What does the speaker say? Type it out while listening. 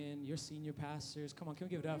your senior pastors. Come on, can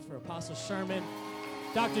we give it up for Apostle Sherman,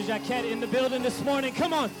 Dr. Jaquette in the building this morning.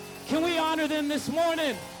 Come on, can we honor them this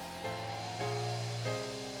morning?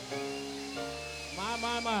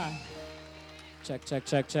 My.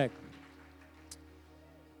 Check.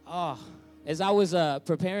 Oh, as I was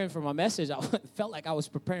preparing for my message, I felt like I was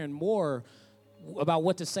preparing more about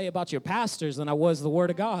what to say about your pastors than I was the Word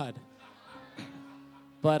of God.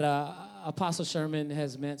 But Apostle Sherman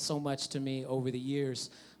has meant so much to me over the years.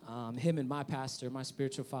 Him and my pastor, my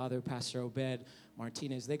spiritual father, Pastor Obed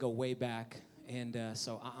Martinez, they go way back. And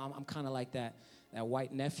so I'm kind of like that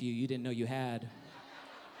white nephew you didn't know you had.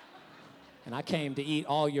 And I came to eat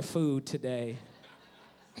all your food today.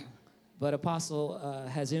 But Apostle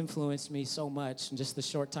has influenced me so much in just the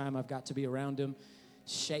short time I've got to be around him,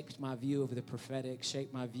 shaped my view of the prophetic,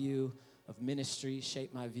 shaped my view of ministry,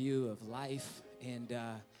 shaped my view of life. And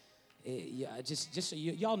just so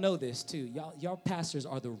y'all know this too. Y'all pastors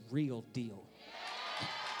are the real deal.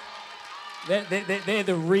 They're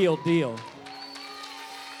the real deal.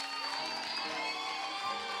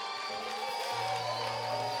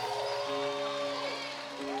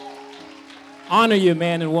 Honor you,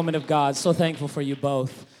 man and woman of God. So thankful for you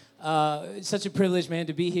both. It's such a privilege, man,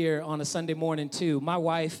 to be here on a Sunday morning, too. My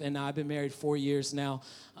wife and I've been married 4 years now.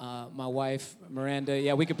 My wife, Miranda,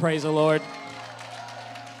 yeah, we could praise the Lord.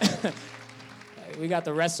 We got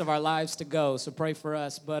the rest of our lives to go, so pray for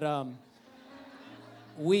us. But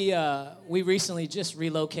we recently just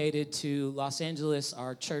relocated to Los Angeles.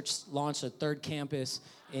 Our church launched a third campus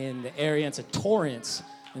in the area. It's a Torrance.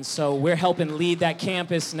 And so we're helping lead that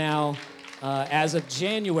campus now. As of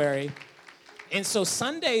January. And so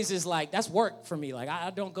Sundays is like, that's work for me. Like, I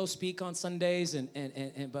don't go speak on Sundays,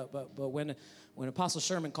 but when Apostle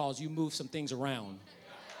Sherman calls, you move some things around.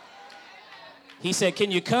 He said, can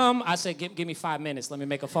you come? I said, give me 5 minutes. Let me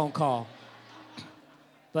make a phone call.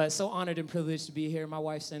 But so honored and privileged to be here. My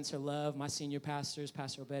wife sends her love. My senior pastors,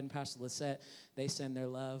 Pastor Obed and Pastor Lisette, they send their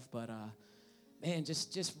love. But man,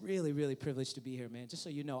 just really, really privileged to be here, man. Just so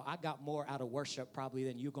you know, I got more out of worship probably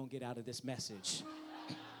than you're going to get out of this message.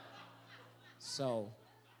 So,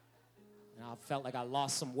 I felt like I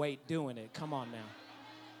lost some weight doing it. Come on now.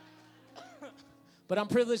 But I'm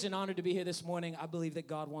privileged and honored to be here this morning. I believe that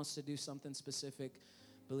God wants to do something specific.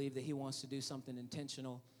 Believe that he wants to do something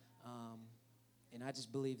intentional. And I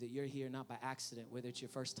just believe that you're here not by accident, whether it's your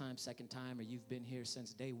first time, second time, or you've been here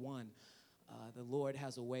since day one. The Lord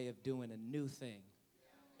has a way of doing a new thing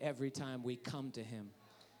every time we come to him.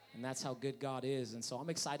 And that's how good God is. And so I'm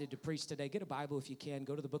excited to preach today. Get a Bible if you can.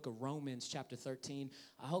 Go to the book of Romans, chapter 13.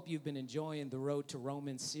 I hope you've been enjoying the Road to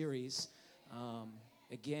Romans series.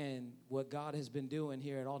 Again, what God has been doing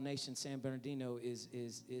here at All Nations San Bernardino is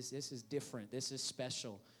this is different. This is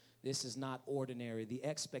special. This is not ordinary. The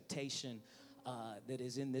expectation that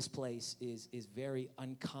is in this place is very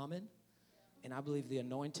uncommon. And I believe the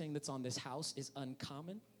anointing that's on this house is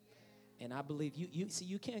uncommon. And I believe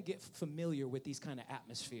you can't get familiar with these kind of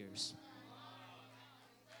atmospheres.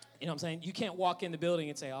 You know what I'm saying? You can't walk in the building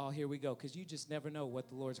and say, oh, here we go, because you just never know what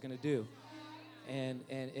the Lord's going to do. And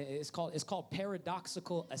it's called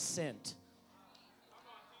paradoxical ascent.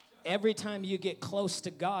 Every time you get close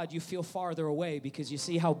to God, you feel farther away because you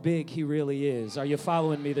see how big he really is. Are you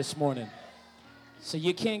following me this morning? So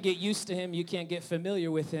you can't get used to him. You can't get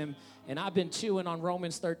familiar with him. And I've been chewing on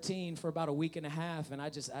Romans 13 for about a week and a half, and I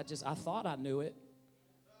thought I knew it.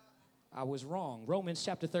 I was wrong. Romans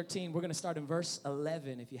chapter 13, we're going to start in verse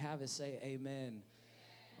 11. If you have it, say amen.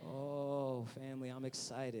 Oh, family, I'm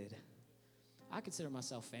excited. I consider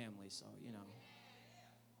myself family, so, you know.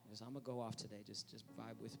 I'm going to go off today. Just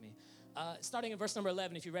vibe with me. Starting in verse number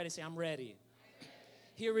 11, if you're ready, say, I'm ready.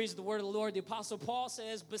 Here reads the word of the Lord. The Apostle Paul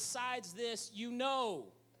says, besides this, you know.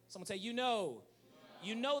 Someone say, you know.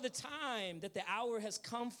 You know the time that the hour has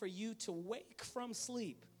come for you to wake from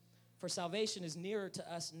sleep. For salvation is nearer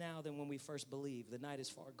to us now than when we first believed. The night is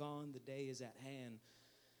far gone. The day is at hand.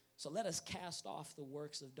 So let us cast off the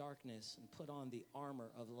works of darkness and put on the armor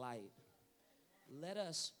of light. Let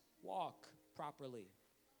us walk properly,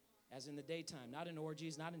 as in the daytime, not in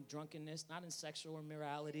orgies, not in drunkenness, not in sexual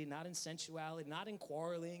immorality, not in sensuality, not in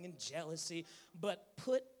quarreling and jealousy, but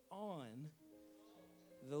put on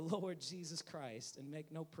the Lord Jesus Christ and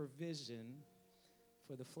make no provision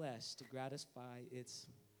for the flesh to gratify its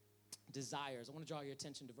desires. I want to draw your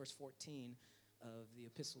attention to verse 14 of the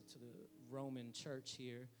epistle to the Roman church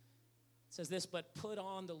here. It says this, but put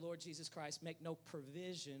on the Lord Jesus Christ, make no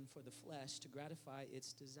provision for the flesh to gratify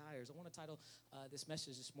its desires. I want to title this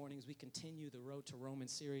message this morning as we continue the Road to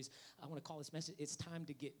Romans series. I want to call this message, It's Time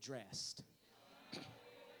to Get Dressed.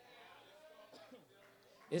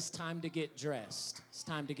 It's time to get dressed. It's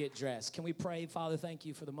time to get dressed. Can we pray? Father, thank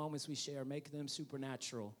you for the moments we share. Make them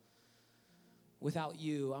supernatural. Without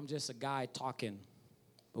you, I'm just a guy talking.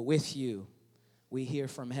 But with you, we hear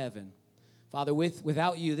from heaven. Father,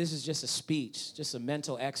 without you, this is just a speech, just a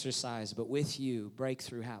mental exercise. But with you,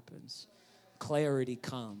 breakthrough happens. Clarity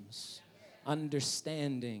comes.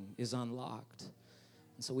 Understanding is unlocked.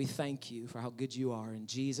 And so we thank you for how good you are. In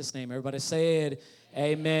Jesus' name, everybody said,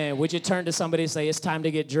 amen. Would you turn to somebody and say, it's time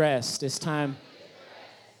to get dressed. It's time.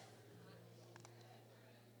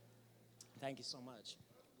 Thank you so much.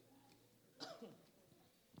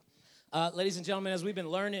 Ladies and gentlemen, as we've been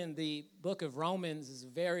learning, the book of Romans is a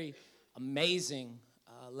very amazing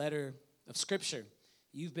letter of Scripture.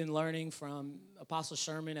 You've been learning from Apostle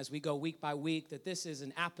Sherman as we go week by week that this is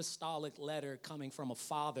an apostolic letter coming from a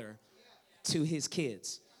father to his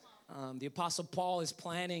kids. The Apostle Paul is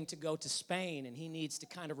planning to go to Spain, and he needs to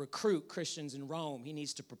kind of recruit Christians in Rome. He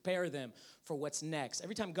needs to prepare them for what's next.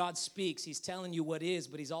 Every time God speaks, he's telling you what is,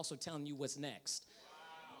 but he's also telling you what's next.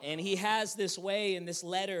 And he has this way in this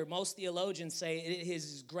letter, most theologians say it is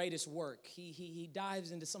his greatest work. He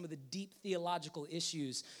dives into some of the deep theological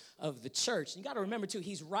issues of the church. You got to remember, too,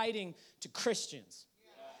 he's writing to Christians.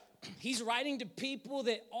 He's writing to people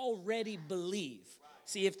that already believe.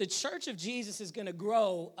 See, if the church of Jesus is going to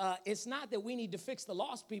grow, it's not that we need to fix the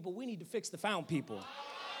lost people. We need to fix the found people.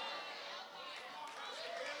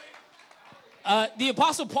 The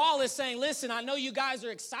Apostle Paul is saying, listen, I know you guys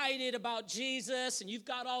are excited about Jesus and you've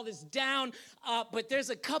got all this down, but there's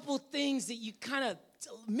a couple things that you kind of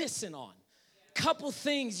missing on. Couple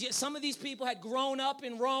things. Some of these people had grown up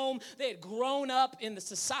in Rome. They had grown up in the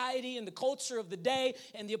society and the culture of the day.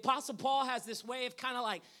 And the Apostle Paul has this way of kind of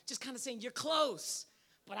like, just kind of saying, you're close,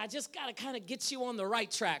 but I just got to kind of get you on the right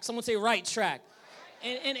track. Someone say right track.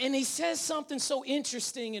 And he says something so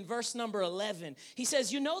interesting in verse number 11. He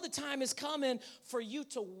says, you know the time is coming for you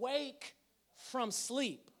to wake from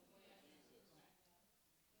sleep.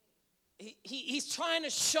 He's trying to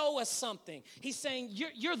show us something. He's saying,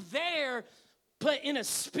 you're there, but in a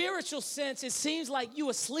spiritual sense, it seems like you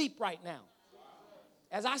asleep right now.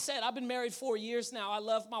 As I said, I've been married 4 years now. I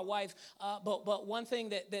love my wife, but one thing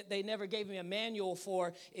that they never gave me a manual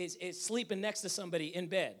for is sleeping next to somebody in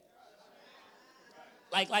bed.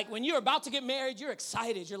 Like when you're about to get married, you're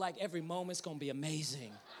excited. You're like, every moment's going to be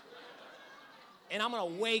amazing. And I'm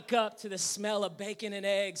going to wake up to the smell of bacon and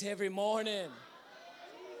eggs every morning.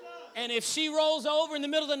 And if she rolls over in the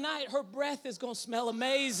middle of the night, her breath is going to smell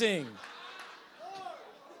amazing.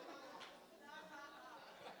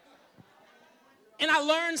 And I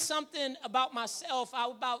learned something about myself. I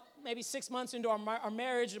was about maybe 6 months into our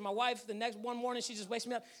marriage, and my wife, the next one morning, she just wakes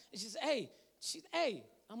me up, and she says, hey.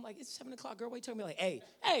 I'm like, it's 7 o'clock, girl. Why are you telling me? Like,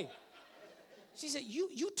 hey. She said,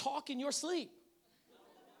 you talk in your sleep.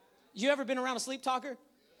 You ever been around a sleep talker?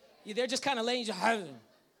 They're just kind of laying you,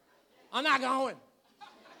 I'm not going.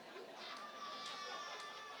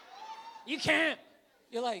 You can't.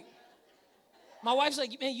 You're like, my wife's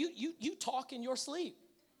like, man, you talk in your sleep.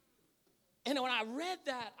 And when I read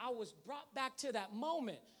that, I was brought back to that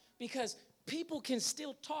moment because people can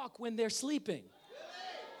still talk when they're sleeping.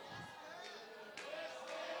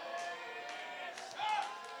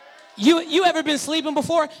 You ever been sleeping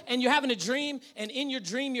before and you're having a dream and in your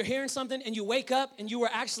dream you're hearing something and you wake up and you were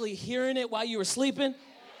actually hearing it while you were sleeping?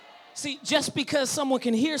 See, just because someone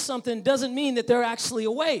can hear something doesn't mean that they're actually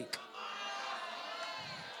awake.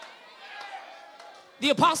 The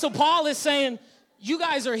Apostle Paul is saying, you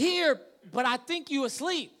guys are here, but I think you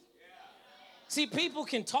asleep. See, people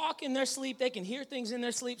can talk in their sleep. They can hear things in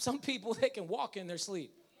their sleep. Some people, they can walk in their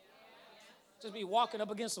sleep. Just be walking up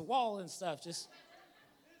against the wall and stuff.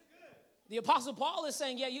 The Apostle Paul is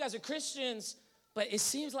saying, yeah, you guys are Christians, but it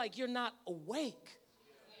seems like you're not awake.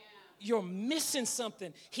 You're missing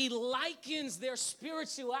something. He likens their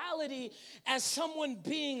spirituality as someone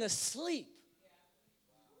being asleep.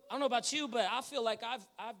 I don't know about you, but I feel like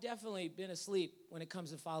I've definitely been asleep when it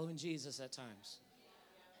comes to following Jesus at times.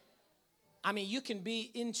 I mean, you can be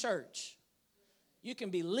in church. You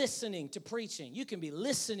can be listening to preaching. You can be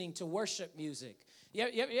listening to worship music. You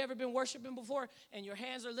ever been worshiping before and your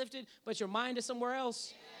hands are lifted, but your mind is somewhere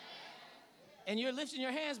else? And you're lifting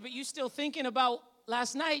your hands, but you're still thinking about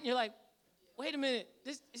last night, and you're like, wait a minute.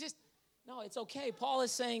 This is just, no, it's okay. Paul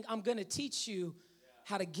is saying, I'm going to teach you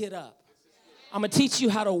how to get up. I'm going to teach you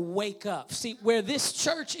how to wake up. See, where this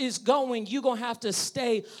church is going, you're going to have to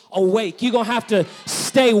stay awake. You're going to have to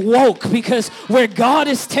stay woke, because where God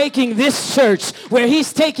is taking this church, where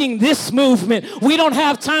he's taking this movement, we don't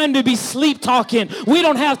have time to be sleep talking. We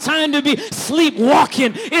don't have time to be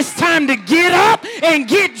sleepwalking. It's time to get up and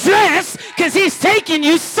get dressed, because he's taking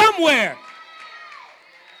you somewhere.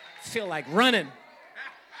 I feel like running.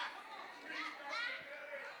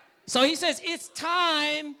 So he says, it's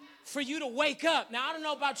time for you to wake up. Now, I don't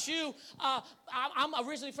know about you. I'm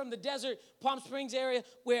originally from the desert, Palm Springs area,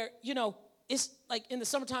 where, you know, it's like in the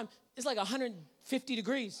summertime, it's like 150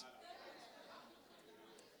 degrees.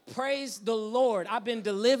 Praise the Lord. I've been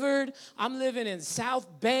delivered. I'm living in South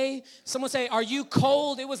Bay. Someone say, are you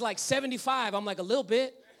cold? It was like 75. I'm like, a little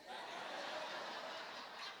bit.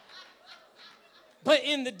 But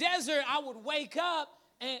in the desert, I would wake up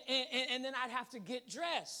and then I'd have to get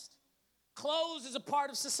dressed. Clothes is a part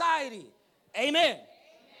of society. Amen.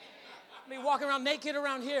 I mean, walking around naked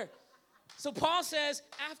around here. So Paul says,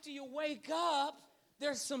 after you wake up,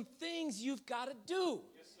 there's some things you've got to do.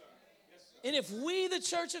 Yes, sir. Yes, sir. And if we, the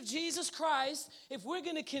Church of Jesus Christ, if we're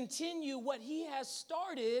going to continue what he has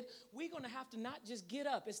started, we're going to have to not just get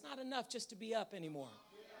up. It's not enough just to be up anymore.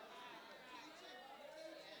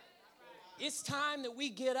 It's time that we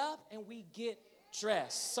get up and we get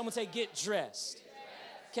dressed. Someone say, get dressed.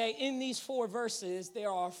 Okay, in these 4 verses, there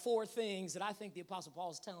are 4 things that I think the Apostle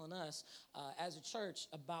Paul is telling us as a church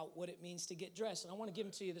about what it means to get dressed. And I want to give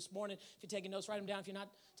them to you this morning. If you're taking notes, write them down. If you're not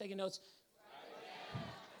taking notes,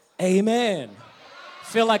 amen.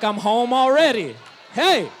 Feel like I'm home already.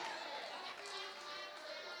 Hey.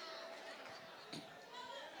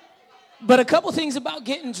 But a couple things about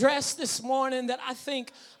getting dressed this morning that I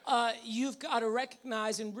think you've got to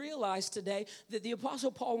recognize and realize today that the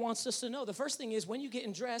Apostle Paul wants us to know. The first thing is, when you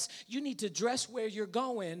get dressed, you need to dress where you're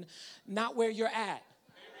going, not where you're at.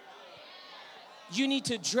 You need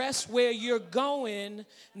to dress where you're going,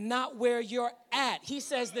 not where you're at. He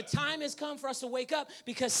says the time has come for us to wake up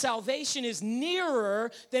because salvation is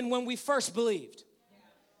nearer than when we first believed.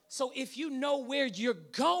 So if you know where you're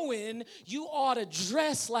going, you ought to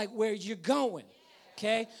dress like where you're going.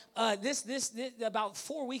 Okay, this about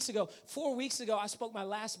 4 weeks ago. 4 weeks ago, I spoke my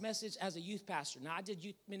last message as a youth pastor. Now, I did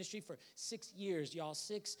youth ministry for 6 years, y'all.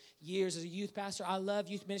 6 years as a youth pastor. I love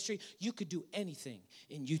youth ministry. You could do anything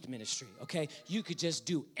in youth ministry, okay? You could just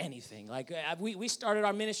do anything. Like, we started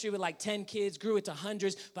our ministry with like 10 kids, grew it to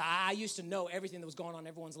hundreds, but I used to know everything that was going on in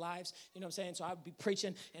everyone's lives. You know what I'm saying? So I would be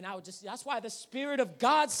preaching, and I would just, that's why the Spirit of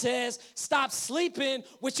God says, stop sleeping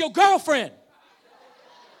with your girlfriend.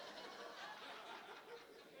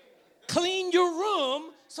 Clean your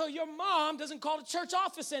room so your mom doesn't call the church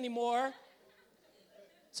office anymore.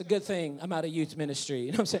 It's a good thing I'm out of youth ministry. You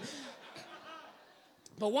know what I'm saying?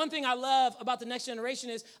 But one thing I love about the next generation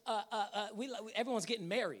is everyone's getting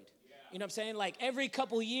married. You know what I'm saying? Like every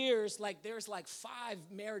couple years, like there's like 5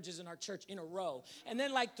 marriages in our church in a row. And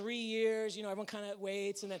then like 3 years, you know, everyone kind of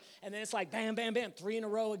waits. And then it's like bam, bam, bam, 3 in a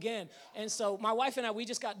row again. And so my wife and I, we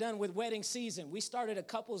just got done with wedding season. We started a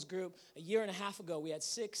couples group a year and a half ago. We had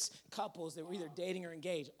 6 couples that were either dating or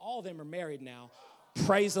engaged. All of them are married now.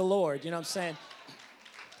 Praise the Lord. You know what I'm saying?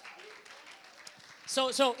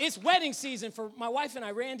 So it's wedding season for my wife and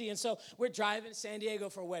I, Randy, and so we're driving to San Diego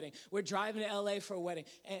for a wedding. We're driving to L.A. for a wedding,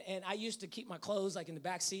 and I used to keep my clothes like in the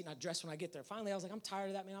back seat, and I dress when I get there. Finally, I was like, I'm tired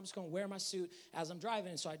of that, man. I'm just going to wear my suit as I'm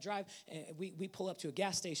driving, and so I drive, and we pull up to a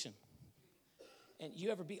gas station. And you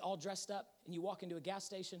ever be all dressed up, and you walk into a gas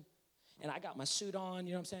station, and I got my suit on,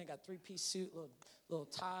 you know what I'm saying? I got a 3-piece suit, little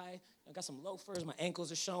tie. I got some loafers. My ankles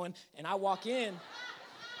are showing, and I walk in.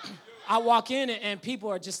 And people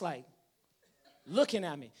are just like, looking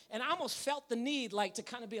at me. And I almost felt the need like to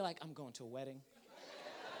kind of be like, I'm going to a wedding.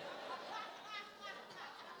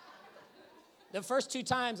 The first 2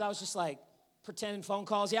 times I was just like pretending phone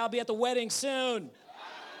calls. Yeah, I'll be at the wedding soon.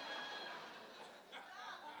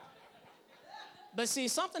 But see,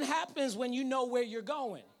 something happens when you know where you're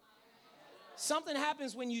going. Something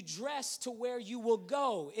happens when you dress to where you will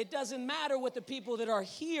go. It doesn't matter what the people that are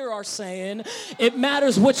here are saying. It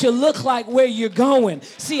matters what you look like where you're going.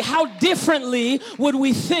 See, how differently would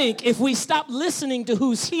we think if we stopped listening to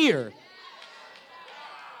who's here?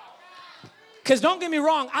 Because don't get me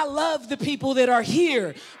wrong, I love the people that are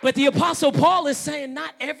here. But the Apostle Paul is saying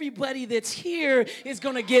not everybody that's here is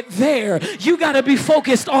going to get there. You got to be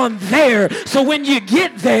focused on there. So when you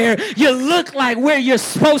get there, you look like where you're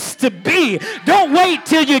supposed to be. Don't wait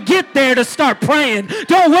till you get there to start praying.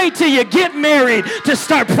 Don't wait till you get married to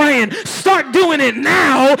start praying. Start doing it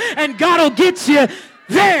now, and God will get you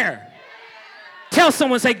there. Tell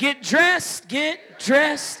someone, say, get dressed, get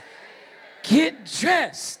dressed. Get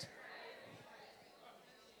dressed.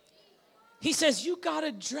 He says, you got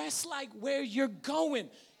to dress like where you're going.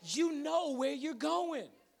 You know where you're going.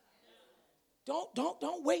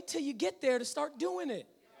 Don't wait till you get there to start doing it.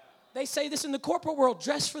 They say this in the corporate world,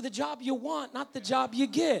 dress for the job you want, not the job you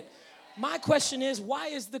get. My question is, why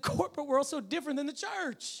is the corporate world so different than the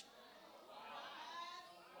church?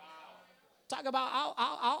 Talk about,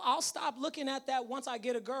 I'll stop looking at that once I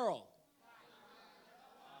get a girl.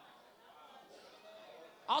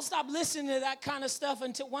 I'll stop listening to that kind of stuff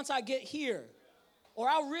until once I get here. Or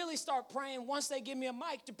I'll really start praying once they give me a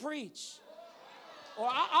mic to preach. Or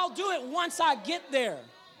I'll do it once I get there.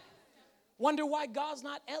 Wonder why God's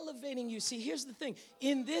not elevating you. See, here's the thing.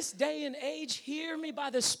 In this day and age, hear me by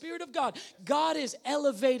the Spirit of God, God is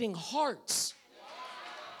elevating hearts.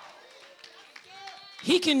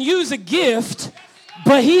 He can use a gift,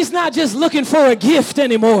 but he's not just looking for a gift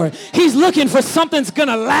anymore. He's looking for something's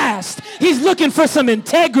gonna last. He's looking for some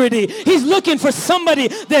integrity. He's looking for somebody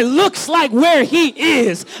that looks like where he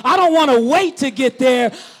is. I don't want to wait to get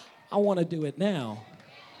there. I want to do it now.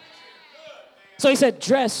 So he said,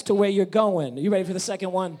 dress to where you're going. Are you ready for the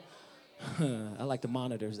second one? I like the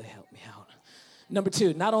monitors. They help me out. Number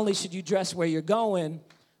 2, not only should you dress where you're going,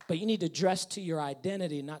 but you need to dress to your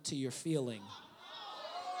identity, not to your feeling.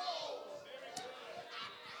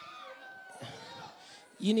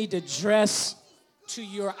 You need to dress to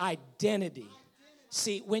your identity.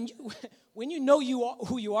 See, when you know you are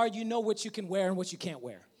who you are, you know what you can wear and what you can't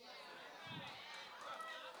wear.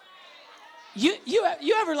 You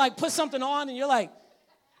ever like put something on and you're like,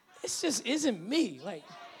 this just isn't me. Like,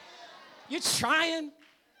 you're trying,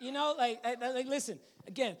 you know, like listen,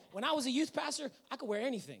 again, when I was a youth pastor, I could wear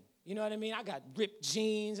anything. You know what I mean? I got ripped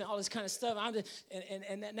jeans and all this kind of stuff.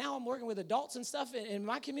 And now I'm working with adults and stuff. In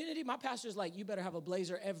my community, my pastor's like, you better have a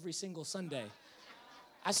blazer every single Sunday.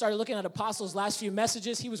 I started looking at Apostle's last few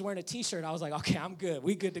messages. He was wearing a T-shirt. I was like, okay, I'm good.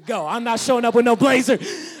 We good to go. I'm not showing up with no blazer.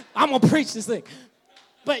 I'm going to preach this thing.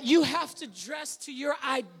 But you have to dress to your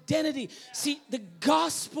identity. See, the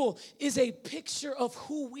gospel is a picture of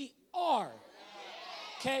who we are.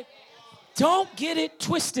 Okay? Don't get it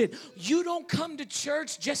twisted. You don't come to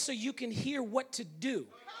church just so you can hear what to do.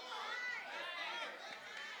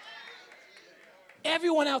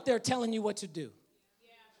 Everyone out there telling you what to do.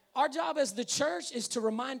 Our job as the church is to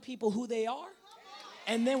remind people who they are,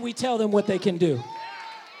 and then we tell them what they can do.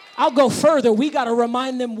 I'll go further. We got to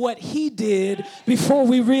remind them what he did before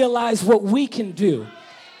we realize what we can do.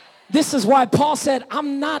 This is why Paul said,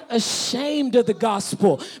 I'm not ashamed of the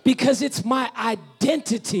gospel because it's my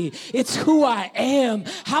identity. It's who I am.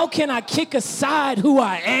 How can I kick aside who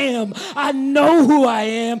I am? I know who I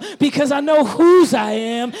am because I know whose I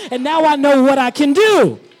am, and now I know what I can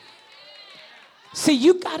do. See,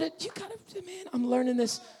 you got to, man, I'm learning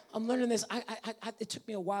this. It took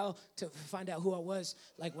me a while to find out who I was.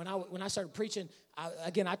 Like when I started preaching,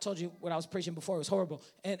 I told you what I was preaching before. It was horrible.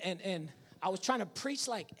 And I was trying to preach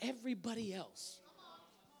like everybody else.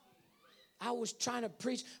 I was trying to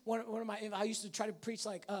preach. I used to try to preach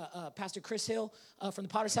like Pastor Chris Hill from the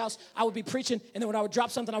Potter's House. I would be preaching, and then when I would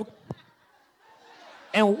drop something,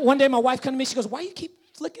 and one day my wife came to me, she goes, why you keep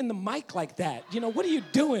flicking the mic like that? You know, what are you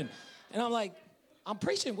doing? And I'm like, I'm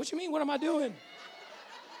preaching. What you mean? What am I doing?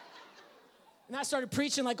 And I started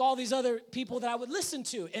preaching like all these other people that I would listen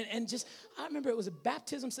to. And just, I remember it was a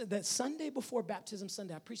baptism, that Sunday before Baptism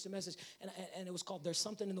Sunday, I preached a message, and it was called There's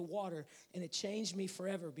Something in the Water, and it changed me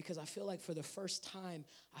forever because I feel like for the first time,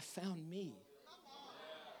 I found me.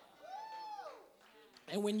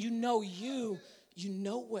 And when you know you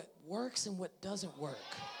know what works and what doesn't work.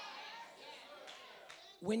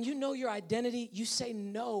 When you know your identity, you say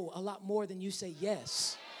no a lot more than you say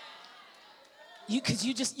yes. Because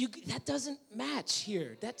that doesn't match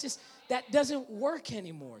here. That doesn't work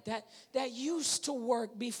anymore. That used to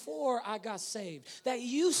work before I got saved. That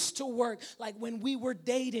used to work like when we were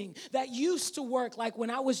dating. That used to work like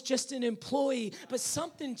when I was just an employee. But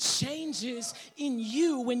something changes in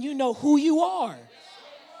you when you know who you are.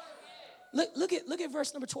 Look at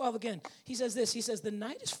verse number 12 again. He says this. He says, the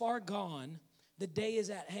night is far gone. The day is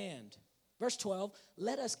at hand. Verse 12,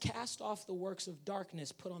 let us cast off the works of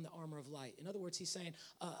darkness, put on the armor of light. In other words, he's saying,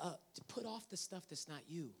 to put off the stuff that's not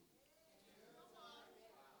you.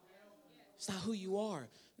 It's not who you are.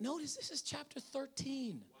 Notice this is chapter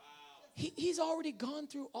 13. He's already gone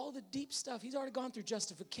through all the deep stuff. He's already gone through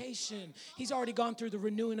justification. He's already gone through the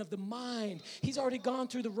renewing of the mind. He's already gone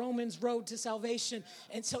through the Romans road to salvation.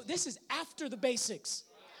 And so this is after the basics.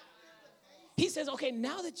 He says, okay,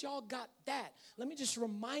 now that y'all got that, let me just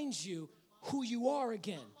remind you who you are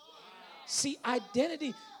again. See,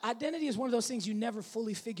 identity is one of those things you never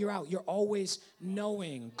fully figure out. You're always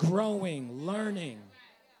knowing, growing, learning.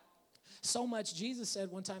 So much, Jesus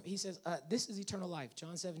said one time, he says, this is eternal life,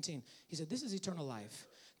 John 17. He said, this is eternal life,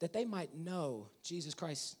 that they might know Jesus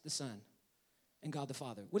Christ the Son and God the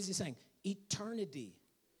Father. What is he saying? Eternity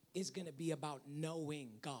is going to be about knowing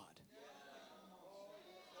God.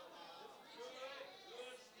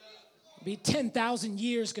 Be 10,000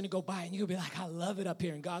 years going to go by, and you'll be like, I love it up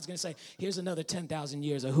here. And God's going to say, here's another 10,000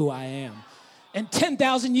 years of who I am. And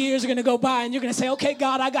 10,000 years are going to go by, and you're going to say, okay,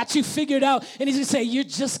 God, I got you figured out. And he's going to say, you're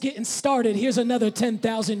just getting started. Here's another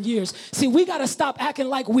 10,000 years. See, we got to stop acting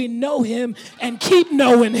like we know him and keep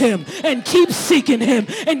knowing him and keep seeking him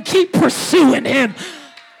and keep pursuing him.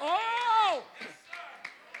 Oh!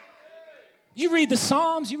 You read the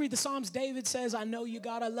Psalms, David says, I know you,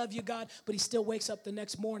 God, I love you, God. But he still wakes up the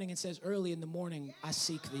next morning and says, early in the morning, I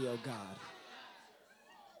seek thee, O God.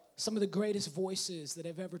 Some of the greatest voices that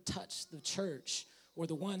have ever touched the church were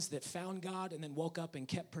the ones that found God and then woke up and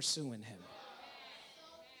kept pursuing him.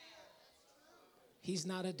 He's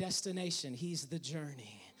not a destination, he's the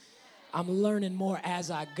journey. I'm learning more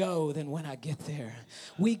as I go than when I get there.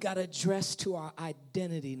 We got to dress to our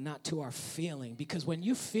identity, not to our feeling. Because when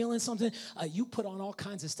you're feeling something, you put on all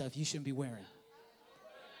kinds of stuff you shouldn't be wearing.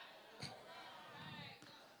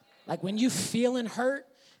 Like when you feeling hurt,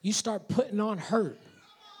 you start putting on hurt.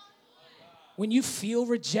 When you feel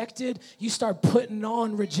rejected, you start putting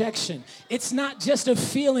on rejection. It's not just a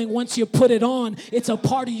feeling once you put it on. It's a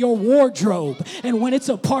part of your wardrobe. And when it's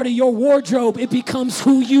a part of your wardrobe, it becomes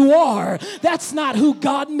who you are. That's not who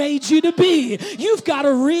God made you to be. You've got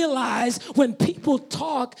to realize when people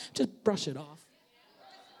talk, just brush it off.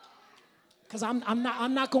 Because I'm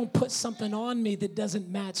not going to put something on me that doesn't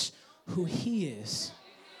match who he is.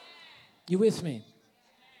 You with me?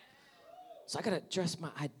 So I got to address my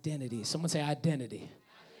identity. Someone say identity.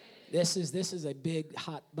 This is a big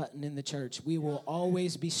hot button in the church. We will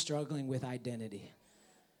always be struggling with identity.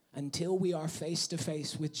 Until we are face to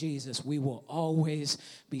face with Jesus, we will always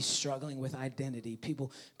be struggling with identity.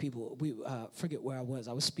 People, we forget where I was.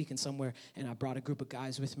 I was speaking somewhere, and I brought a group of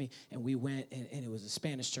guys with me, and we went, and it was a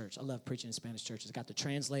Spanish church. I love preaching in Spanish churches. Got the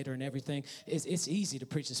translator and everything. It's easy to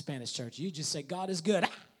preach in Spanish church. You just say, God is good.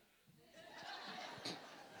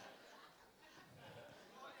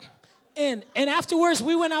 And afterwards,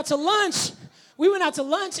 we went out to lunch.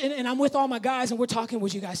 And I'm with all my guys, and we're talking,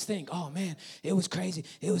 what'd you guys think? Oh, man, it was crazy,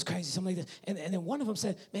 something like this. And then one of them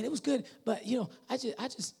said, man, it was good, but, I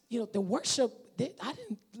just the worship, I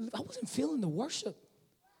wasn't feeling the worship.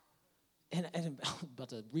 And I'm about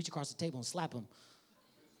to reach across the table and slap him.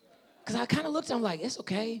 Because I kind of looked at him like, it's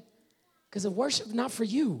okay, because the worship not for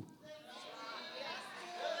you.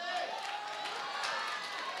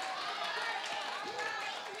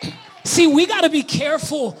 See, we got to be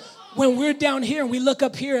careful when we're down here and we look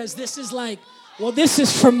up here as this is like, well, this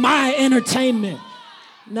is for my entertainment.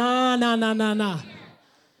 Nah.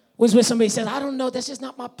 Was when somebody says, I don't know, that's just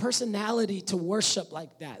not my personality to worship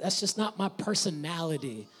like that. That's just not my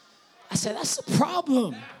personality. I said, that's the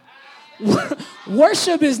problem.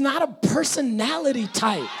 Worship is not a personality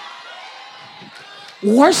type.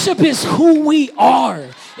 Worship is who we are.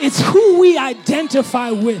 It's who we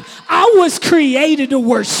identify with. I was created to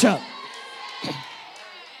worship.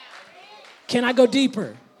 Can I go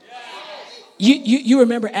deeper? You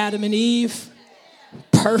remember Adam and Eve?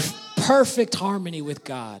 Perfect harmony with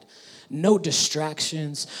God. No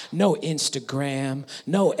distractions, no Instagram,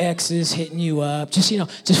 no exes hitting you up.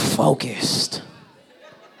 Just focused.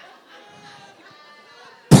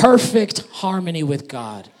 Perfect harmony with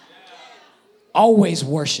God. Always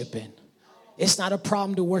worshiping. It's not a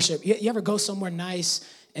problem to worship. You ever go somewhere nice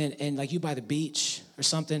and like you by the beach or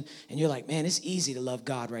something, and you're like, man, it's easy to love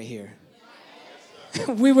God right here.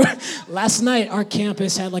 Last night, our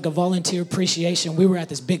campus had like a volunteer appreciation. We were at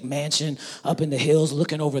this big mansion up in the hills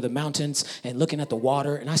looking over the mountains and looking at the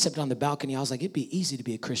water. And I stepped on the balcony. I was like, it'd be easy to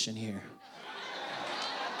be a Christian here.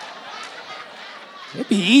 It'd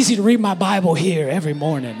be easy to read my Bible here every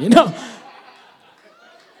morning,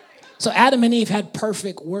 So Adam and Eve had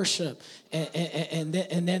perfect worship, and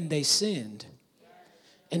then they sinned.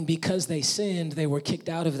 And because they sinned, they were kicked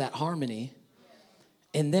out of that harmony.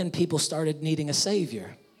 And then people started needing a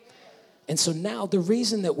Savior. And so now the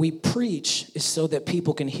reason that we preach is so that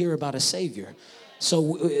people can hear about a Savior.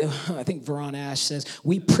 So I think Veron Ash says,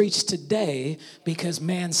 we preach today because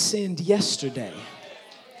man sinned yesterday.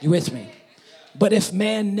 You with me? But if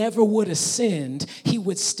man never would have sinned, he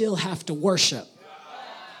would still have to worship.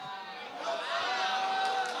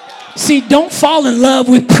 See, don't fall in love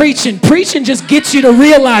with preaching. Preaching just gets you to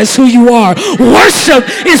realize who you are. Worship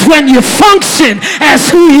is when you function as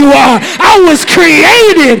who you are. I was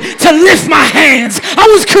created to lift my hands. I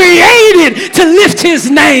was created to lift his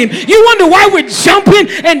name. You wonder why we're jumping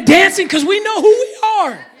and dancing? Because we know who we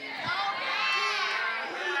are.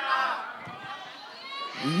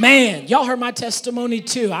 Man, y'all heard my testimony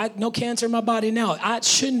too. No cancer in my body now. I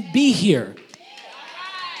shouldn't be here.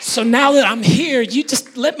 So now that I'm here, you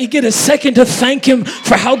just let me get a second to thank him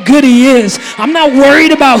for how good he is. I'm not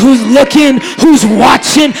worried about who's looking, who's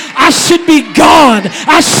watching. I should be gone.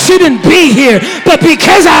 I shouldn't be here. But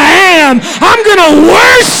because I am, I'm going to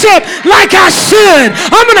worship like I should.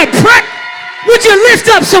 I'm going to pray. Would you lift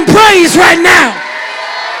up some praise right now?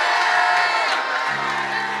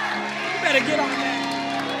 You better get on that.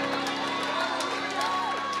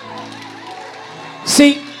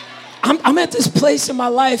 See, I'm at this place in my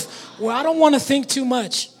life where I don't want to think too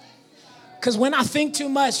much. Because when I think too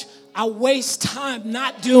much, I waste time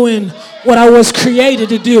not doing what I was created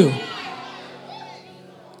to do.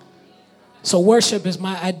 So worship is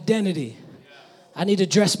my identity. I need to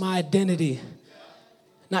dress my identity,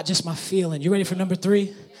 not just my feeling. You ready for number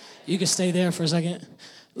 3? You can stay there for a second.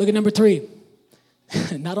 Look at number 3.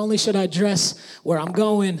 Not only should I dress where I'm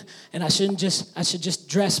going, and I should just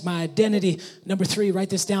dress my identity. Number 3, write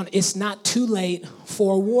this down. It's not too late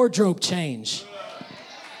for a wardrobe change.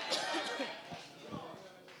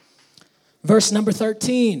 Verse number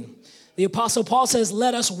 13. The Apostle Paul says,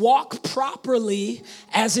 let us walk properly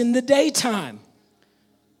as in the daytime.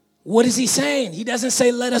 What is he saying? He doesn't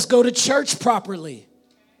say, let us go to church properly.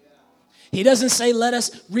 He doesn't say, let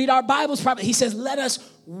us read our Bibles properly. He says, let us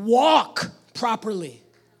walk properly.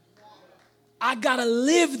 I gotta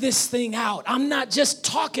live this thing out. I'm not just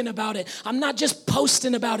talking about it. I'm not just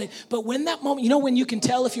posting about it. But when that moment, you know when you can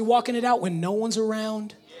tell if you're walking it out? When no one's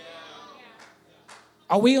around?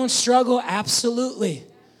 Are we on struggle? Absolutely.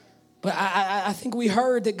 But I think we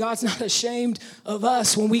heard that God's not ashamed of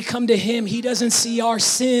us. When we come to him, he doesn't see our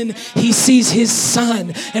sin. He sees his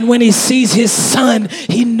son. And when he sees his son,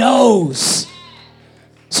 he knows.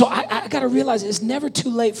 So I got to realize it's never too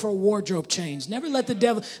late for a wardrobe change. Never let the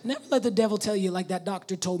devil tell you like that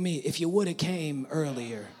doctor told me, if you would have came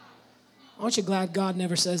earlier. Aren't you glad God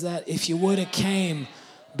never says that? If you would have came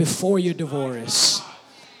before your divorce.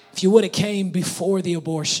 If you would have came before the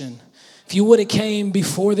abortion. If you would have came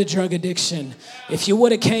before the drug addiction. If you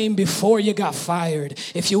would have came before you got fired.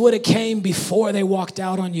 If you would have came before they walked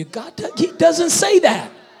out on you. God, he doesn't say that.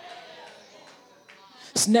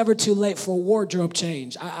 It's never too late for a wardrobe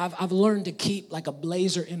change. I've learned to keep like a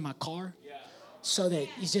blazer in my car so that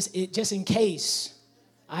just in case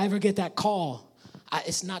I ever get that call,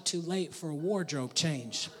 it's not too late for a wardrobe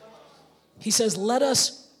change. He says, let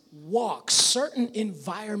us walk. Certain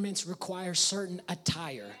environments require certain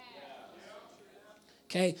attire.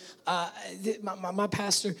 Okay, my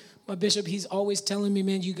pastor, my bishop, he's always telling me,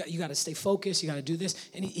 man, you got to stay focused. You got to do this,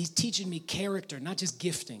 and he's teaching me character, not just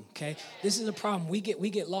gifting. Okay, this is a problem. We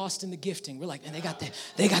get lost in the gifting. We're like, man, they got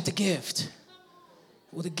the gift.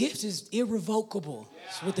 Well, the gift is irrevocable.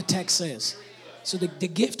 That's what the text says. So the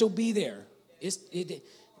gift will be there.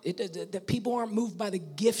 The people aren't moved by the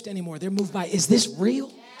gift anymore. They're moved by, is this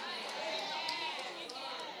real?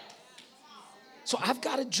 So I've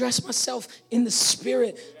got to dress myself in the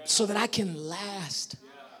spirit so that I can last.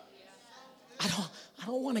 I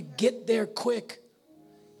don't want to get there quick.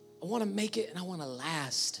 I want to make it and I want to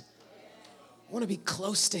last. I want to be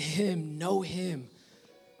close to him, know him.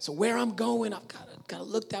 So where I'm going, I've got to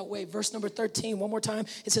look that way. Verse number 13, one more time.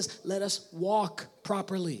 It says, let us walk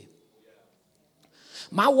properly.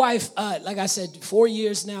 My wife, like I said, 4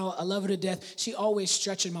 years now, I love her to death. She always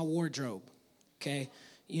stretching my wardrobe, okay?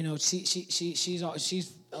 You know,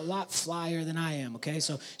 she's a lot flyer than I am, okay?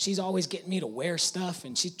 So she's always getting me to wear stuff,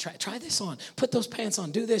 and she try this on, put those pants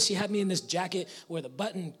on, do this. She had me in this jacket where the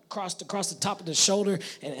button crossed across the top of the shoulder,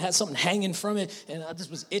 and it had something hanging from it, and I just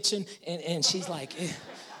was itching, and she's like,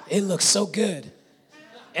 it looks so good.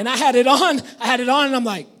 And I had it on, and I'm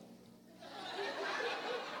like,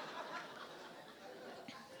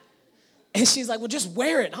 and she's like, well, just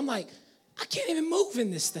wear it. And I'm like, I can't even move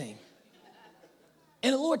in this thing.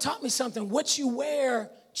 And the Lord taught me something. What you wear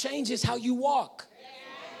changes how you walk.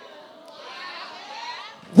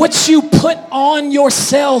 What you put on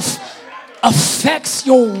yourself affects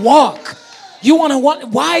your walk.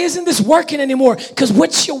 Why isn't this working anymore? Because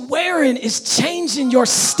what you're wearing is changing your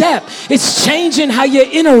step. It's changing how you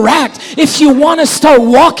interact. If you want to start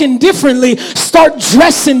walking differently, start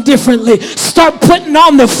dressing differently. Start putting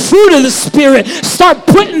on the fruit of the Spirit. Start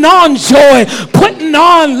putting on joy, putting putting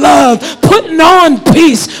on love, putting on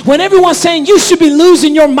peace. When everyone's saying you should be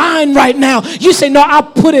losing your mind right now, you say, no, I'll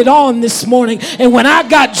put it on this morning. And when I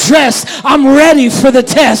got dressed, I'm ready for the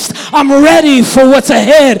test. I'm ready for what's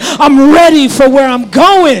ahead. I'm ready for where I'm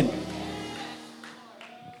going.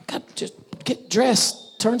 God, just get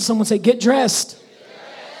dressed. Turn to someone and say, get dressed.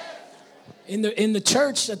 In the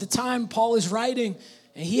church at the time Paul is writing,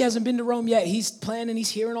 and he hasn't been to Rome yet. He's planning, he's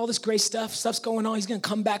hearing all this great stuff. Stuff's going on. He's going to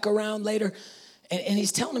come back around later. And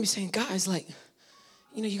he's telling them, he's saying, guys, like,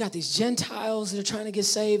 you know, you got these Gentiles that are trying to get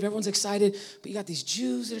saved. Everyone's excited. But you got these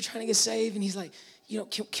Jews that are trying to get saved. And he's like, you know,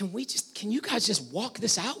 can you guys just walk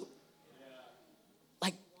this out?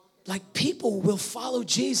 Like people will follow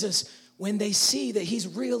Jesus when they see that he's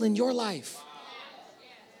real in your life.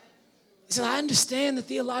 He said, I understand the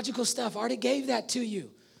theological stuff. I already gave that to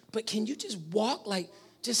you. But can you just walk, like,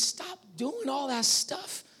 just stop doing all that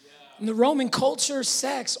stuff? In the Roman culture,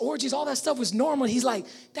 sex, orgies, all that stuff was normal. He's like,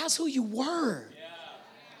 that's who you were.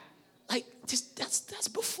 Like, just that's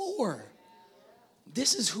before.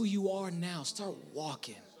 This is who you are now. Start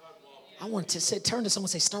walking. I want to say, turn to someone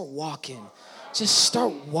and say, start walking. Just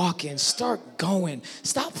start walking. Start going.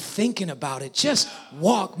 Stop thinking about it. Just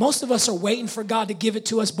walk. Most of us are waiting for God to give it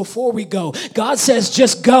to us before we go. God says,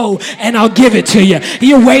 just go and I'll give it to you.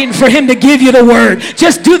 You're waiting for him to give you the word.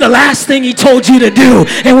 Just do the last thing he told you to do.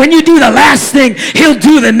 And when you do the last thing, he'll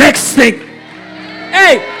do the next thing.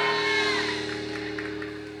 Hey!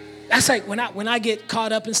 That's like when I get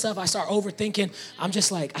caught up in stuff, I start overthinking. I'm just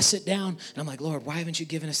like, I sit down and I'm like, Lord, why haven't you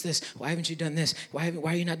given us this? Why haven't you done this? Why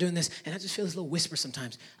are you not doing this? And I just feel this little whisper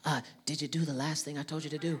sometimes. Did you do the last thing I told you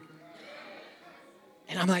to do?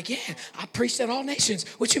 And I'm like, yeah, I preached at all nations.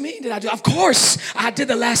 What you mean did I do? Of course, I did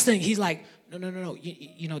the last thing. He's like, no.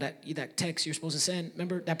 You know that text you're supposed to send?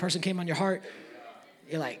 Remember that person came on your heart?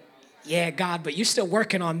 You're like, yeah, God, but you're still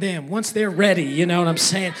working on them. Once they're ready, you know what I'm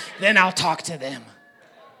saying? Then I'll talk to them.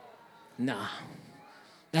 Nah,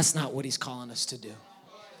 that's not what he's calling us to do.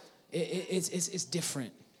 It's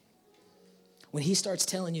different. When he starts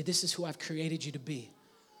telling you, this is who I've created you to be,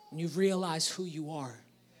 when you've realized who you are,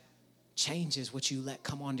 changes what you let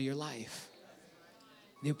come onto your life.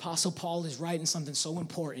 The Apostle Paul is writing something so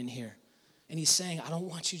important here. And he's saying, I don't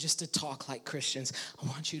want you just to talk like Christians. I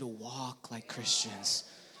want you to walk like Christians.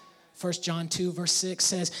 1 John 2 verse 6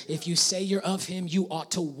 says, if you say you're of him, you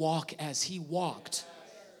ought to walk as he walked.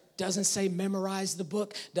 Doesn't say memorize the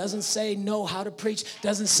book. Doesn't say know how to preach.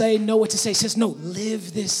 Doesn't say know what to say. It says no,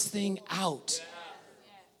 live this thing out.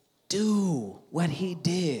 Do what he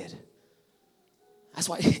did. That's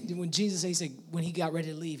why when Jesus, he said, when he got ready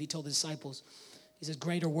to leave, he told the disciples, he says,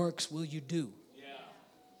 greater works will you do.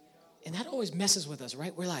 And that always messes with us,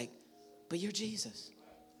 right? We're like, but you're Jesus.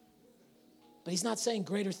 But he's not saying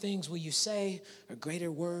greater things will you say or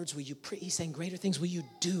greater words will you preach. He's saying greater things will you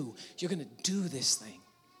do. You're going to do this thing.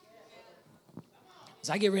 As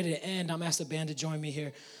I get ready to end, I'm asked the band to join me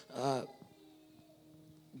here.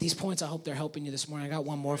 These points, I hope they're helping you this morning. I got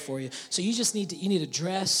one more for you. So you just need to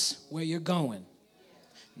dress where you're going,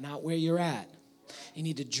 not where you're at. You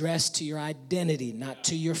need to dress to your identity, not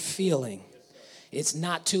to your feeling. It's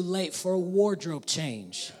not too late for a wardrobe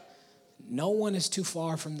change. No one is too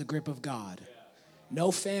far from the grip of God. No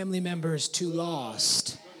family member is too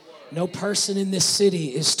lost. No person in this city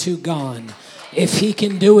is too gone. If he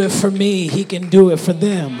can do it for me, he can do it for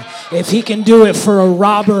them. If he can do it for a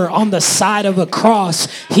robber on the side of a cross,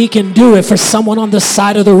 he can do it for someone on the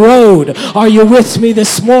side of the road. Are you with me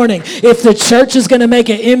this morning? If the church is going to make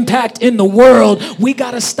an impact in the world, we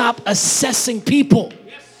got to stop assessing people.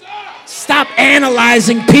 Stop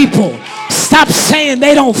analyzing people. Stop saying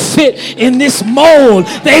they don't fit in this mold.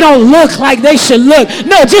 They don't look like they should look.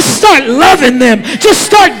 No, just start loving them. Just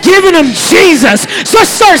start giving them Jesus.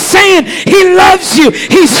 Just start saying he loves you.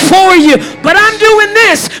 He's for you. But I'm doing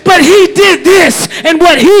this. But he did this. And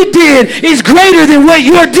what he did is greater than what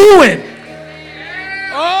you're doing.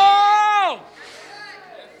 Oh!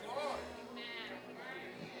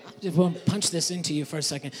 I just want to punch this into you for a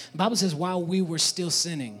second. The Bible says while we were still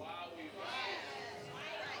sinning,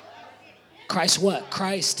 Christ what?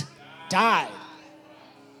 Christ died.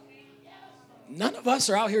 None of us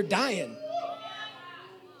are out here dying.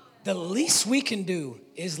 The least we can do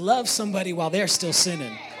is love somebody while they're still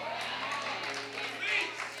sinning.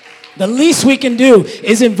 The least we can do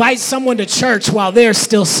is invite someone to church while they're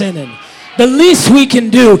still sinning. The least we can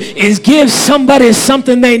do is give somebody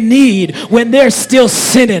something they need when they're still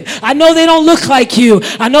sinning. I know they don't look like you.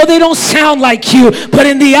 I know they don't sound like you. But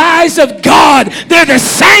in the eyes of God, they're the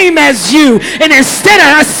same as you. And instead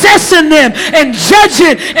of assessing them and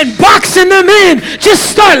judging and boxing them in, just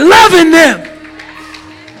start loving them.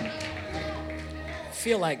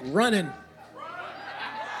 feel like running.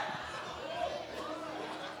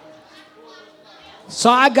 So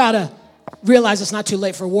I gotta realize it's not too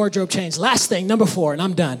late for a wardrobe change. Last thing, number 4, and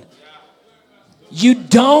I'm done. You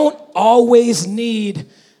don't always need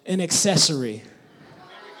an accessory.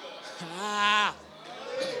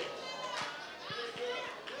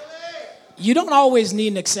 You don't always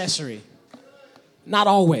need an accessory. Not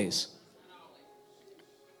always.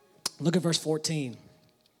 Look at verse 14.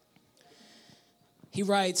 He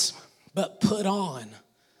writes, but put on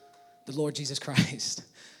the Lord Jesus Christ.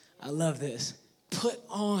 I love this. Put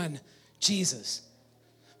on Jesus.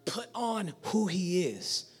 Put on who he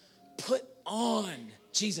is. Put on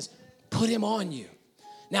Jesus. Put him on you.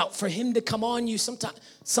 Now, for him to come on you,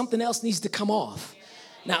 something else needs to come off.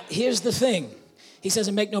 Now, here's the thing. He says,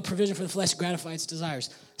 and make no provision for the flesh to gratify its desires.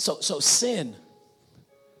 So sin,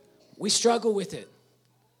 we struggle with it.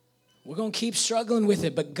 We're going to keep struggling with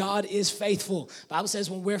it, but God is faithful. The Bible says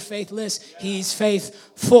when we're faithless, he's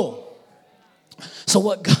faithful. So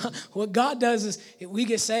what God does is we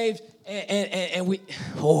get saved and we,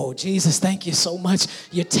 oh, Jesus, thank you so much.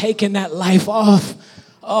 You're taking that life off.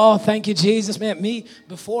 Oh, thank you, Jesus. Man, me,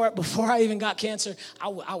 before I even got cancer, I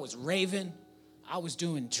was raving. I was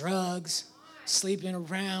doing drugs, sleeping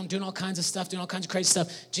around, doing all kinds of stuff, doing all kinds of crazy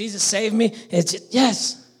stuff. Jesus saved me.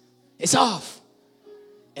 It's off.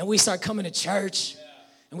 And we start coming to church,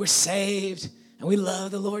 and we're saved, and we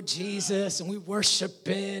love the Lord Jesus, and we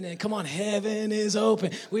worshiping, and come on, heaven is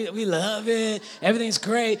open. We love it. Everything's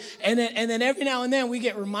great. And then every now and then we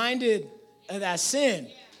get reminded of that sin.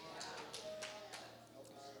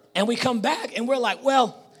 And we come back, and we're like,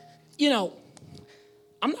 well,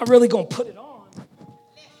 I'm not really going to put it on.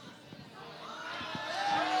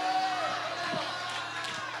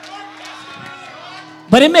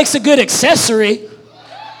 But it makes a good accessory.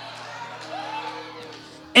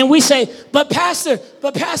 And we say, but pastor,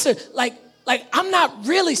 like I'm not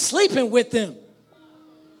really sleeping with them.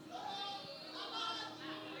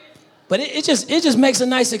 But it just makes a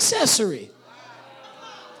nice accessory.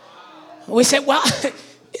 We say, well,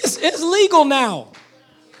 it's legal now.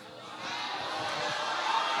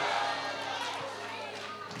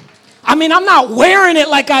 I mean, I'm not wearing it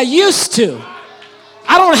like I used to.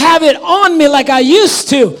 I don't have it on me like I used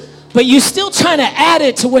to. But you're still trying to add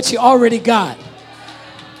it to what you already got.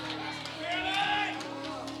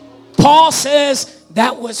 Paul says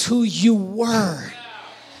that was who you were.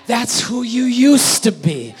 That's who you used to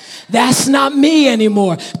be. That's not me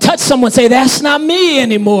anymore. Touch someone, say, that's not me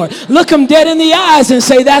anymore. Look them dead in the eyes and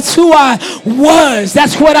say, that's who I was.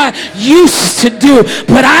 That's what I used to do.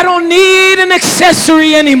 But I don't need an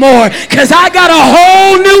accessory anymore because I got a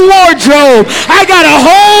whole new wardrobe. I got a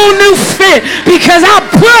whole new fit because I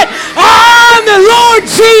put on the Lord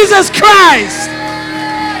Jesus Christ.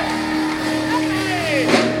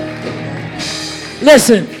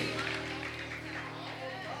 Listen,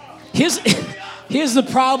 here's the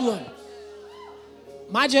problem.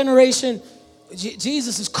 My generation,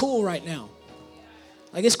 Jesus is cool right now.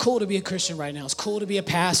 Like, it's cool to be a Christian right now. It's cool to be a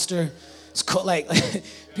pastor. It's cool, like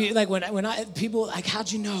when people like,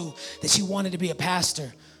 how'd you know that you wanted to be a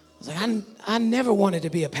pastor? I was like, I never wanted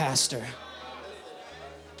to be a pastor.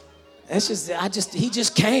 He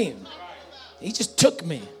just came. He just took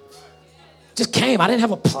me. Just came. I didn't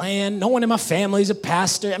have a plan. No one in my family is a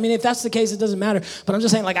pastor. I mean, if that's the case, it doesn't matter. But I'm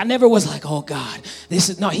just saying, like, I never was like, oh, God,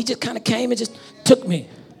 he just kind of came and just took me.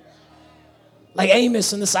 Like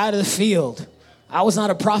Amos on the side of the field. I was not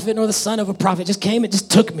a prophet nor the son of a prophet. Just came and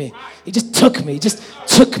just took me. He just took me. Just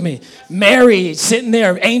took me. Mary sitting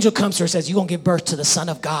there. Angel comes to her and says, you're going to give birth to the Son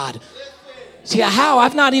of God. See, how?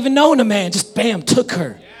 I've not even known a man. Just bam, took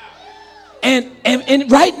her. And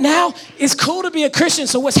right now, it's cool to be a Christian.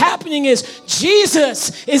 So what's happening is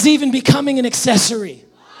Jesus is even becoming an accessory.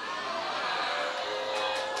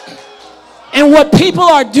 And what people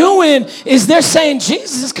are doing is they're saying,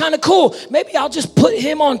 Jesus is kind of cool. Maybe I'll just put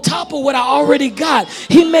him on top of what I already got.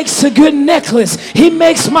 He makes a good necklace. He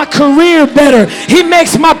makes my career better. He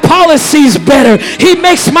makes my policies better. He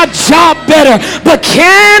makes my job better. But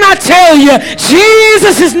can I tell you,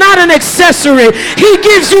 Jesus is not an accessory. He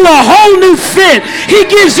gives you a whole new fit. He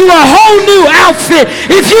gives you a whole new outfit.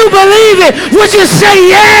 If you believe it, would you say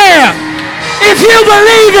yeah? If you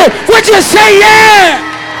believe it, would you say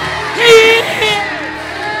yeah?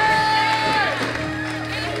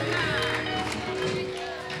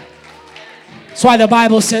 That's why the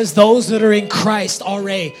Bible says those that are in Christ are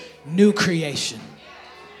a new creation.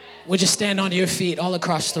 Would you stand on your feet all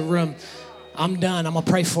across the room? I'm done. I'm going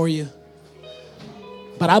to pray for you.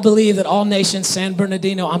 But I believe that All Nations, San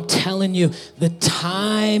Bernardino, I'm telling you, the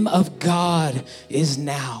time of God is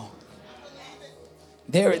now.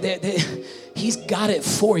 He's got it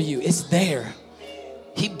for you. It's there.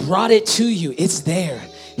 He brought it to you. It's there.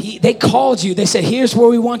 They called you. They said, here's where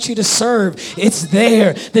we want you to serve. It's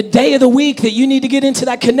there. The day of the week that you need to get into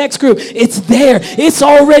that Connects group, it's there. It's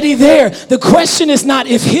already there. The question is not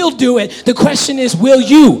if he'll do it. The question is, will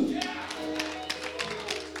you?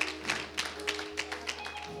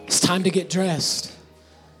 It's time to get dressed.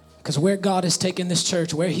 Because where God is taking this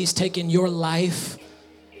church, where he's taking your life,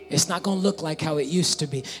 it's not going to look like how it used to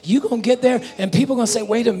be. You're going to get there and people are going to say,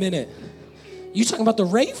 wait a minute. You talking about the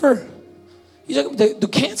raver? You talking about the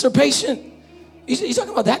cancer patient? You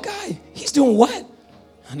talking about that guy? He's doing what?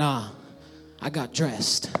 Nah, I got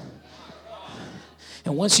dressed.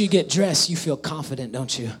 And once you get dressed, you feel confident,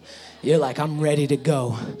 don't you? You're like, I'm ready to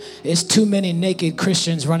go. There's too many naked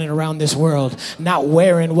Christians running around this world, not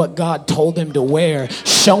wearing what God told them to wear,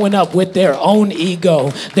 showing up with their own ego,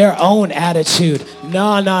 their own attitude.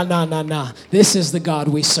 No. This is the God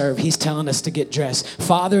we serve. He's telling us to get dressed.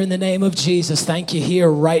 Father, in the name of Jesus, thank you here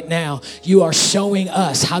right now. You are showing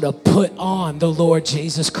us how to put on the Lord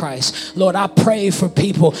Jesus Christ. Lord, I pray for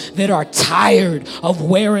people that are tired of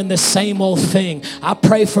wearing the same old thing. I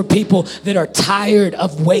pray for people that are tired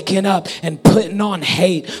of waking up and putting on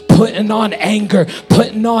hate, putting on anger,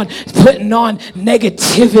 putting on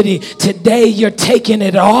negativity. Today you're taking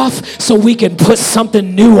it off so we can put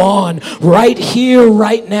something new on right here,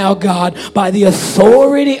 right now, God. By the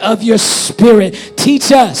authority of your Spirit,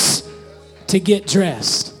 teach us to get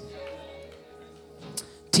dressed.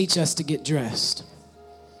 Teach us to get dressed.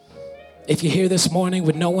 If you're here this morning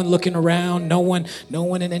with no one looking around, no one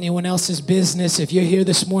in anyone else's business, if you're here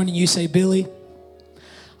this morning, you say, Billy,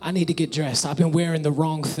 I need to get dressed. I've been wearing the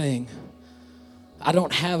wrong thing. I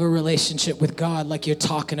don't have a relationship with God like you're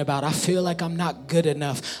talking about. I feel like I'm not good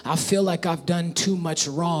enough. I feel like I've done too much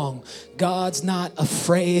wrong. God's not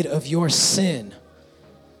afraid of your sin.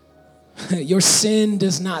 Your sin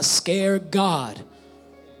does not scare God.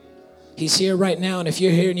 He's here right now, and if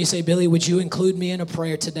you're here and you say, Billy, would you include me in a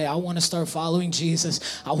prayer today? I want to start following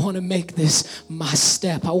Jesus. I want to make this my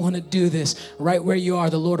step. I want to do this. Right where you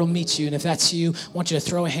are, the Lord will meet you. And if that's you, I want you to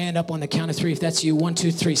throw a hand up on the count of 3. If that's you, 1,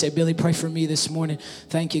 2, 3. Say, Billy, pray for me this morning.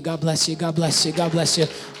 Thank you. God bless you. God bless you. God bless you.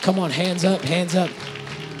 Come on, hands up, hands up.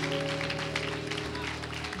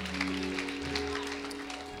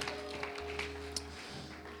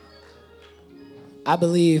 I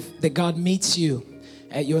believe that God meets you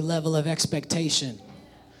at your level of expectation.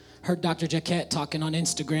 Heard Dr. Jaquette talking on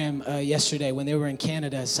Instagram yesterday when they were in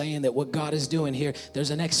Canada, saying that what God is doing here, there's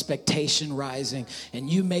an expectation rising. And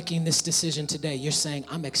you making this decision today, you're saying,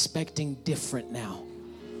 I'm expecting different now.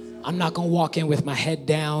 I'm not going to walk in with my head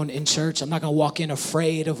down in church. I'm not going to walk in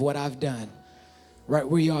afraid of what I've done. Right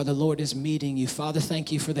where you are, the Lord is meeting you. Father,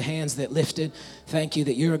 thank you for the hands that lifted. Thank you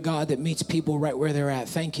that you're a God that meets people right where they're at.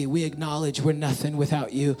 Thank you. We acknowledge we're nothing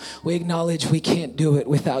without you. We acknowledge we can't do it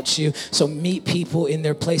without you. So meet people in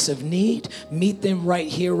their place of need. Meet them right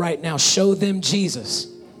here, right now. Show them Jesus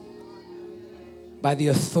by the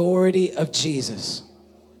authority of Jesus.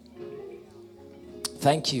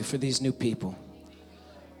 Thank you for these new people.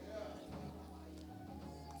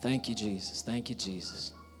 Thank you, Jesus. Thank you,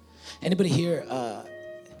 Jesus. Anybody here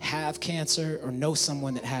have cancer or know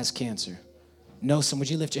someone that has cancer? Know someone? Would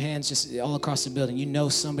you lift your hands just all across the building? You know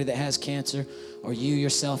somebody that has cancer, or you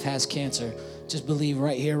yourself has cancer. Just believe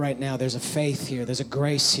right here, right now. There's a faith here. There's a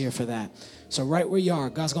grace here for that. So right where you are,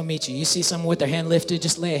 God's going to meet you. You see someone with their hand lifted,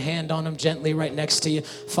 just lay a hand on them gently right next to you.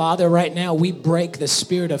 Father, right now, we break the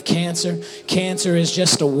spirit of cancer. Cancer is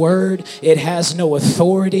just a word. It has no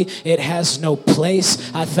authority. It has no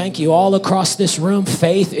place. I thank you all across this room.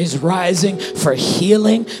 Faith is rising for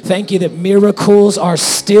healing. Thank you that miracles are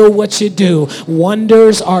still what you do.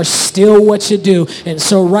 Wonders are still what you do. And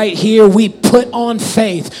so right here, we put on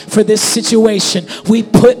faith for this situation. We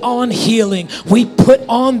put on healing. We put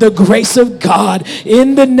on the grace of God,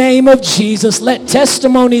 in the name of Jesus. Let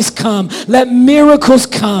testimonies come. Let miracles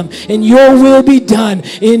come. And your will be done.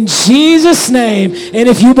 In Jesus' name. And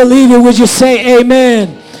if you believe it, would you say amen?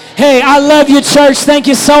 Hey, I love you, church. Thank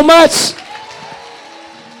you so much.